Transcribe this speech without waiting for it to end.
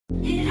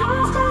It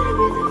all started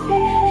with a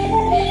feeling.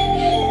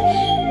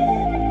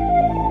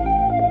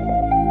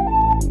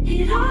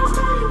 It all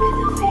started with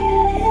a feeling.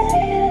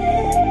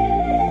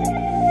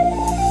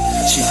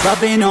 She's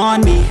loving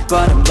on me,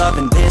 but I'm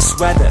loving this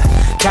weather.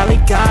 Cali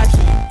got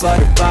heat, but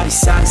her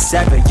body's hot as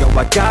ever. Yo,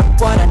 I got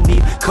what I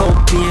need, cold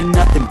beer,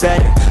 nothing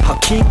better. I'll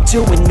keep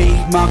doing me,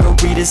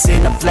 margaritas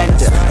in a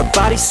blender. Her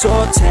body's so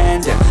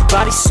tender,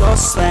 body so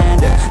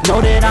slender.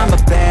 Know that I'm a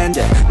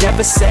bender,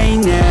 never say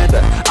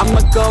never. I'm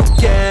a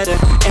go-getter,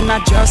 and I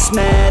just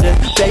met her.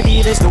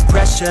 Baby, there's no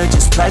pressure,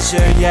 just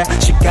pleasure, yeah.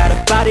 She got a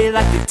body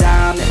like a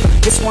diamond,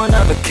 it's one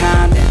of a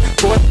kind, yeah.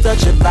 4th of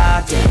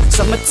July, yeah.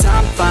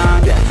 Summertime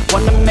fine, yeah.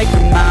 Wanna make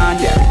her mine,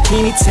 yeah.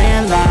 Bikini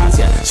tan lines,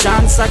 yeah.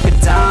 Shines like a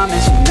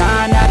diamond, she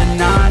 9 out of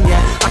 9,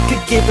 yeah. I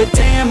could give a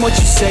damn what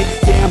you say,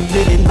 yeah. I'm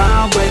living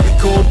my way,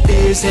 cold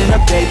beers in a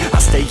bay. I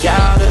stay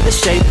out of the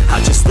shade,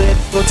 I just live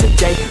for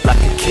today. Like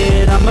a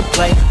kid, I'ma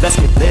play. Let's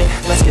get lit,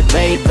 let's get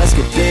laid, let's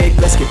get big,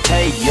 let's get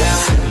paid, yeah.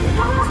 It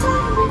all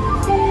started with a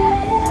feeling.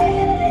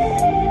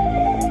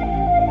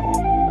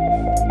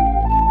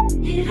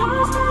 It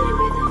all started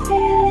with a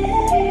feeling.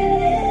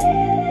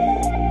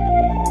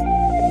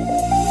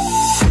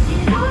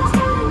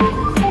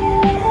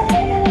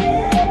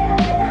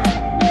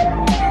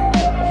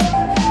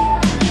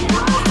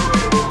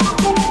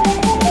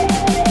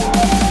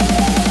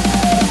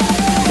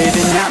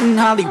 Living out in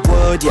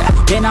Hollywood, yeah,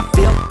 and I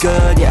feel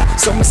good, yeah.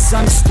 So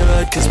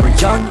misunderstood, cause we're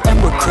young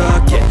and we're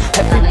crook, yeah.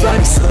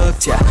 Everybody's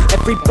hooked, yeah,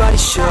 everybody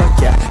shook,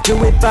 yeah. Do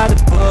it by the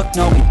book,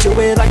 no, we do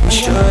it like we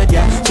should,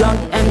 yeah. Young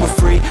and we're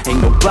free,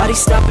 ain't nobody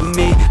stopping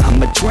me.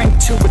 I'ma drink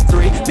 2 or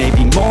 3,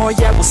 maybe more,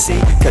 yeah, we'll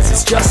see. Cause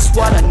it's just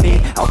what I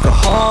need,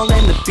 alcohol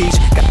and the beach.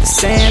 Got the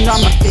sand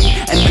on my feet,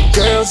 and the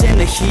girls in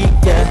the heat,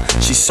 yeah.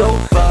 She's so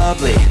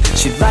bubbly,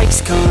 she likes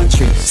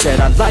country.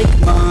 Said I like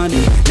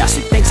money, now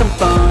she thinks I'm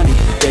funny.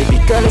 Baby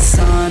girl, it's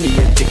sunny,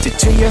 addicted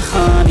to your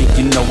honey.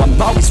 You know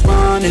I'm always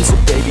running, so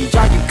baby,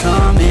 are you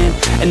coming?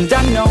 And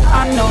I know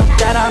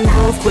that I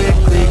move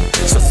quickly.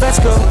 So let's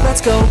go,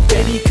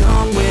 baby,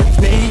 come with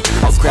me.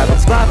 I'll grab a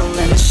bottle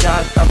and a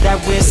shot of that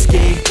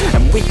whiskey,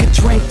 and we could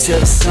drink till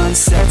the sun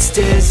sets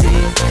dizzy,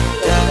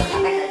 yeah.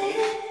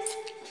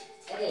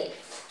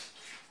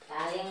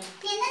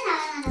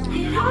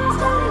 It all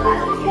started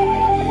with a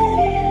feeling.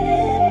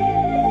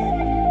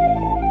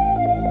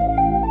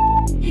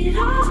 It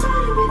all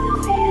started with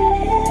a feeling.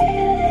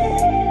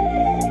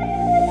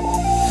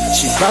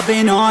 She's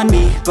loving on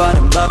me, but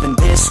I'm loving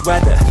this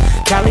weather.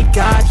 Cali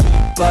got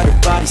heat, but her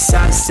body's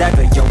hot as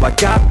ever. Yo, I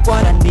got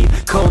what I need,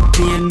 cold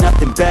beer,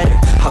 nothing better.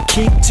 I'll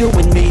keep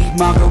doing me,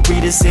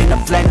 margaritas in a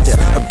blender.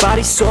 Her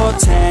body's so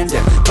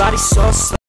tender, body so